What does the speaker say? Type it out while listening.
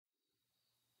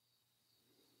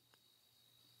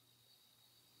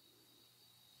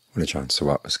When Ajahn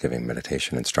Sawat was giving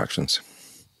meditation instructions,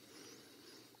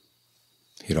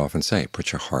 he'd often say,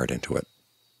 put your heart into it.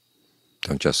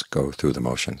 Don't just go through the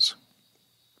motions.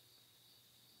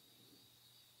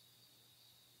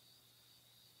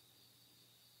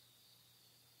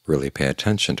 Really pay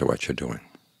attention to what you're doing,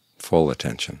 full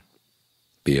attention.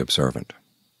 Be observant.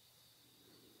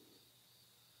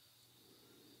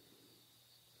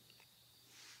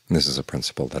 And this is a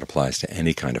principle that applies to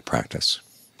any kind of practice.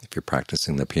 If you're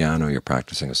practicing the piano, you're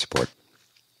practicing a sport.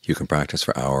 You can practice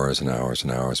for hours and hours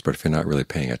and hours, but if you're not really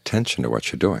paying attention to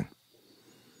what you're doing,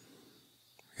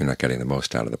 you're not getting the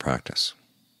most out of the practice.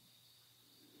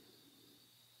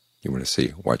 You want to see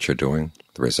what you're doing,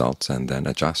 the results, and then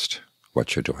adjust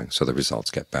what you're doing so the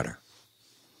results get better.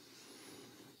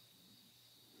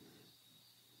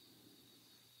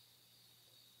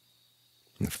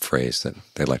 And the phrase that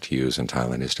they like to use in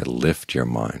Thailand is to lift your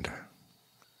mind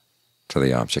to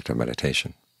the object of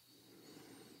meditation.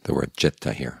 The word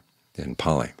citta here in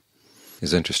Pali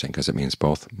is interesting because it means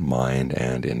both mind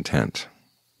and intent,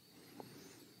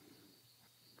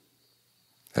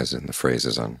 as in the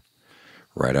phrases on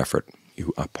right effort.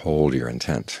 You uphold your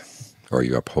intent, or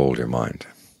you uphold your mind.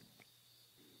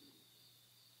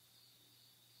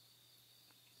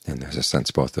 And there's a sense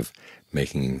both of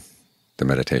making the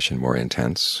meditation more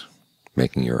intense,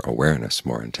 making your awareness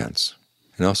more intense,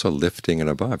 and also lifting it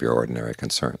above your ordinary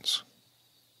concerns.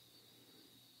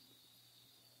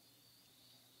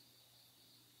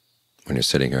 When you're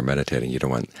sitting here meditating, you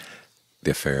don't want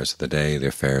the affairs of the day, the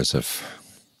affairs of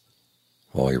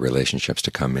all your relationships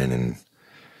to come in and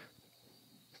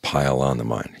pile on the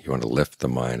mind. You want to lift the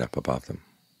mind up above them.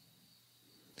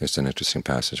 There's an interesting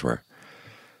passage where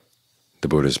the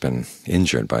Buddha's been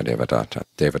injured by Devadatta.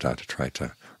 Devadatta tried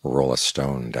to roll a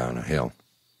stone down a hill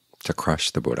to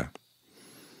crush the Buddha.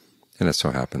 And it so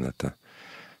happened that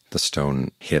the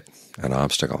stone hit an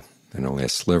obstacle, and only a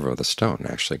sliver of the stone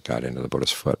actually got into the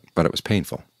Buddha's foot, but it was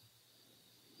painful.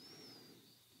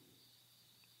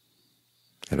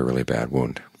 Had a really bad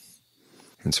wound.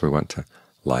 And so he went to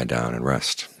lie down and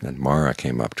rest. And Mara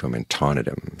came up to him and taunted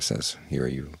him and says, "Here,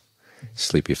 you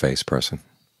sleepy-faced person.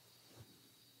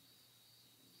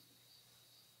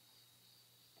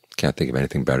 Can't think of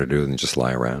anything better to do than just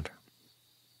lie around."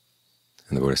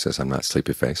 And the Buddha says, "I'm not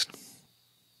sleepy-faced.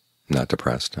 I'm not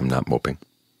depressed. I'm not moping.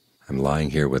 I'm lying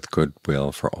here with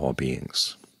goodwill for all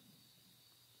beings."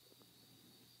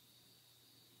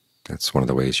 That's one of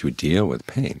the ways you deal with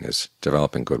pain, is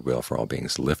developing goodwill for all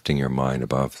beings, lifting your mind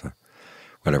above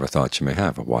whatever thoughts you may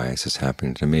have. Why is this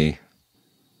happening to me?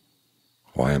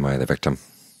 Why am I the victim?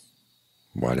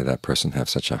 Why did that person have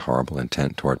such a horrible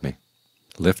intent toward me?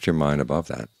 Lift your mind above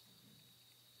that.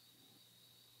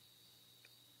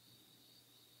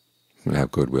 And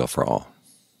have goodwill for all.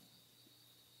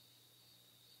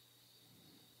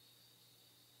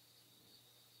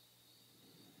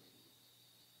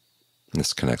 And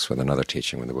this connects with another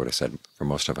teaching when the Buddha said, for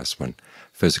most of us, when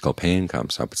physical pain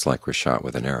comes up, it's like we're shot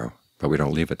with an arrow. But we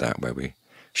don't leave it that way. We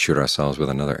shoot ourselves with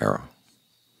another arrow.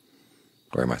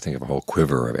 Or you might think of a whole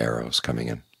quiver of arrows coming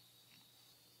in.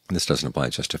 And this doesn't apply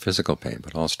just to physical pain,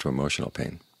 but also to emotional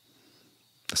pain,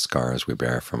 the scars we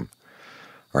bear from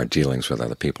our dealings with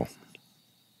other people.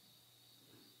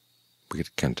 We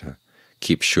tend to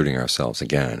keep shooting ourselves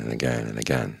again and again and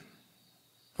again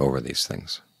over these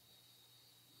things.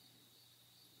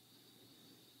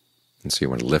 And so you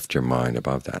want to lift your mind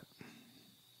above that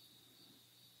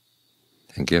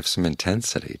and give some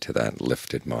intensity to that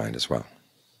lifted mind as well.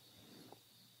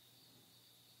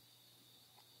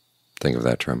 Think of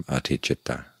that term,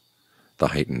 ati-citta, the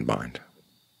heightened mind.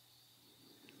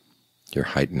 You're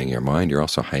heightening your mind, you're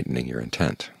also heightening your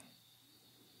intent,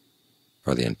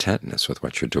 or the intentness with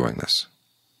which you're doing this.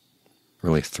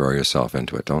 Really throw yourself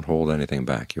into it. Don't hold anything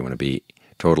back. You want to be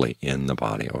totally in the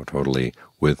body, or totally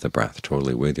with the breath,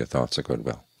 totally with your thoughts of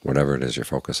goodwill, whatever it is you're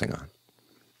focusing on.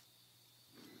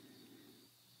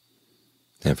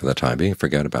 And for the time being,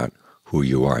 forget about who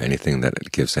you are, anything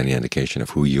that gives any indication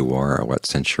of who you are or what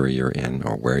century you're in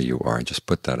or where you are. Just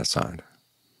put that aside.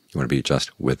 You want to be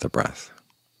just with the breath,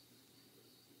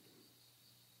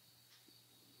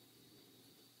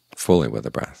 fully with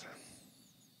the breath.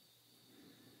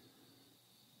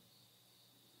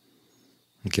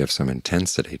 Give some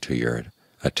intensity to your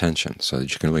attention so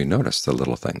that you can really notice the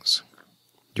little things.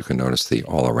 You can notice the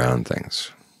all-around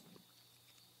things.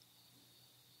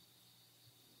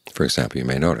 For example, you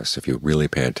may notice, if you really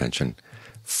pay attention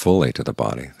fully to the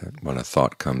body, that when a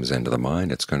thought comes into the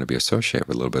mind, it's going to be associated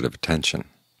with a little bit of tension.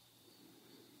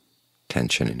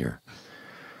 Tension in your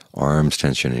arms,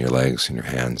 tension in your legs, in your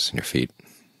hands, in your feet,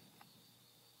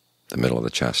 the middle of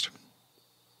the chest.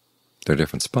 There are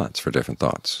different spots for different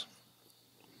thoughts.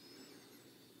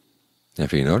 And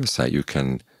if you notice that, you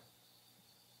can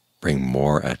bring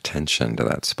more attention to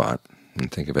that spot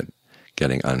and think of it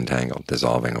getting untangled,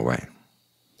 dissolving away.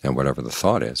 And whatever the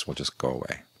thought is will just go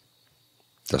away.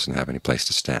 It doesn't have any place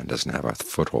to stand, doesn't have a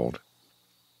foothold.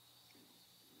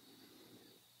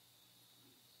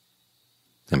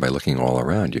 And by looking all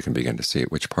around, you can begin to see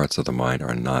which parts of the mind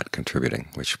are not contributing,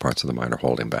 which parts of the mind are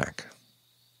holding back.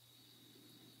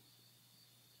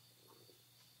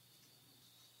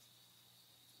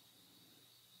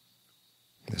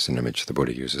 There's an image the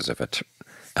Buddha uses of an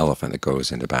elephant that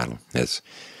goes into battle.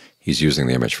 He's using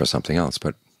the image for something else,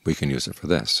 but we can use it for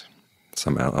this.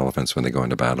 Some elephants, when they go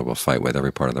into battle, will fight with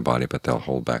every part of the body, but they'll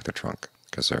hold back the trunk,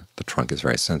 because the trunk is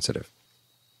very sensitive.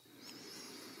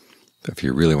 But if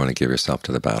you really want to give yourself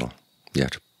to the battle, you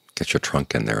have to get your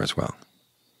trunk in there as well.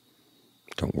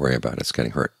 Don't worry about it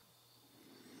getting hurt.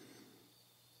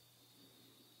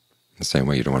 The same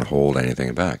way you don't want to hold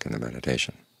anything back in the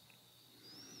meditation.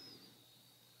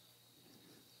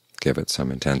 Give it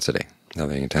some intensity. Now,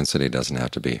 the intensity doesn't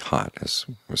have to be hot, as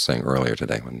I was saying earlier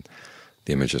today, when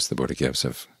the images the Buddha gives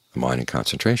of the mind and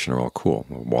concentration are all cool,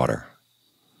 water.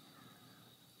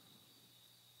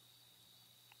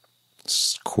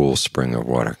 Cool spring of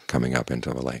water coming up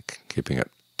into a lake, keeping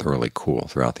it thoroughly cool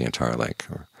throughout the entire lake,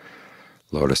 or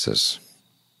lotuses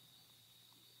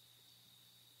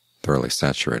thoroughly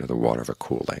saturated the water of a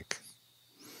cool lake.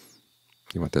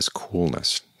 You want this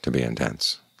coolness to be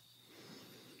intense,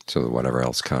 so that whatever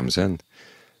else comes in,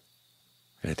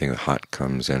 anything hot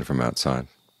comes in from outside,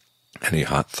 any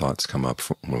hot thoughts come up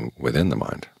from within the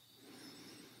mind,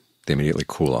 they immediately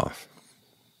cool off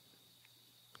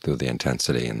through the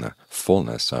intensity and the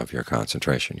fullness of your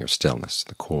concentration, your stillness,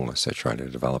 the coolness they're trying to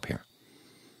develop here,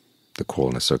 the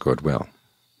coolness of goodwill,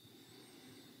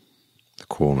 the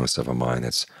coolness of a mind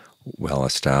that's well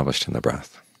established in the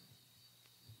breath.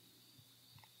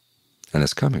 And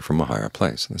it's coming from a higher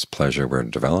place. And this pleasure we're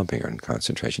developing in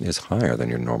concentration is higher than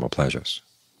your normal pleasures.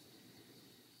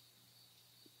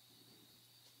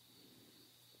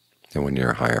 And when you're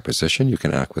in a higher position, you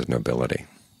can act with nobility.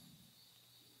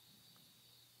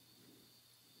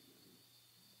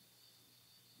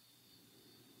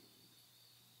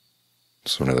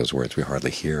 It's one of those words we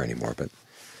hardly hear anymore, but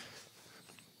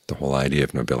the whole idea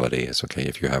of nobility is, okay,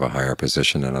 if you have a higher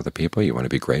position than other people, you want to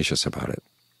be gracious about it.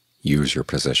 Use your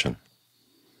position.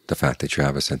 The fact that you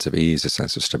have a sense of ease, a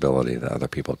sense of stability that other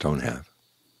people don't have.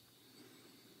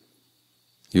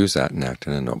 Use that and act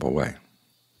in a noble way.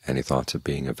 Any thoughts of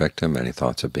being a victim, any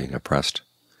thoughts of being oppressed,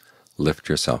 lift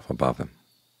yourself above them.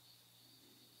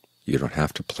 You don't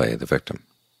have to play the victim.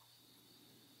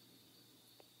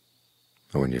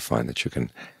 And when you find that you can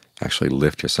actually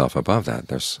lift yourself above that,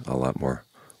 there's a lot more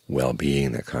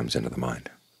well-being that comes into the mind.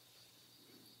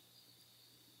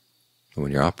 And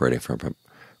when you're operating from a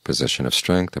position of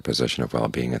strength, a position of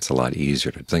well-being, it's a lot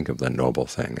easier to think of the noble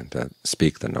thing and to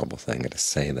speak the noble thing and to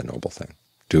say the noble thing,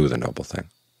 do the noble thing.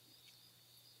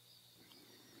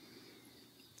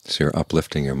 So you're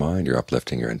uplifting your mind, you're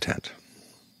uplifting your intent.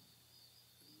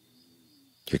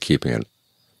 You're keeping it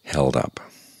held up,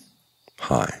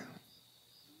 high.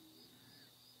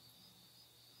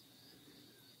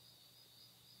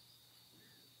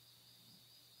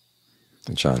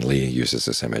 And John Lee uses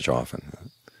this image often.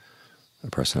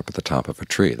 The person up at the top of a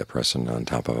tree, the person on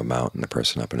top of a mountain, the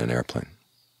person up in an airplane.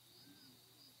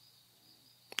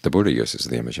 The Buddha uses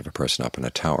the image of a person up in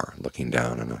a tower looking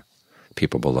down on the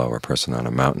people below, or a person on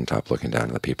a mountaintop looking down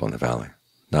on the people in the valley.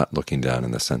 Not looking down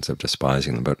in the sense of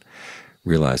despising them, but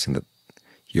realizing that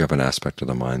you have an aspect of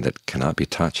the mind that cannot be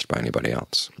touched by anybody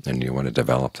else, and you want to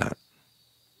develop that.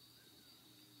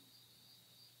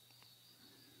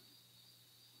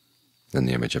 Then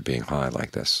the image of being high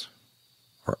like this,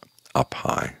 or up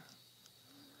high,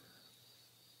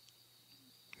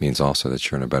 means also that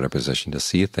you're in a better position to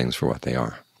see things for what they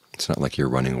are. It's not like you're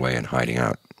running away and hiding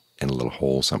out in a little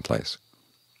hole someplace.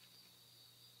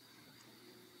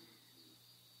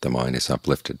 The mind is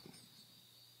uplifted.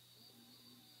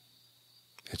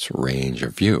 Its range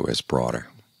of view is broader.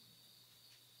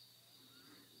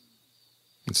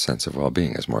 Its sense of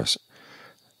well-being is more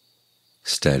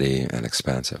steady and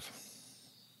expansive.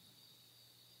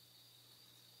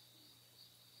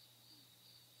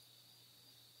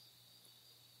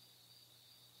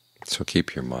 So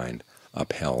keep your mind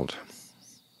upheld.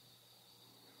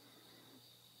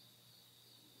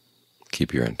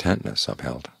 Keep your intentness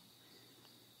upheld.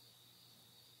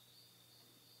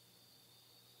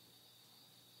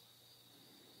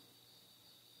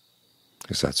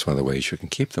 Because that's one of the ways you can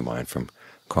keep the mind from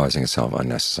causing itself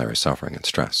unnecessary suffering and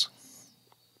stress.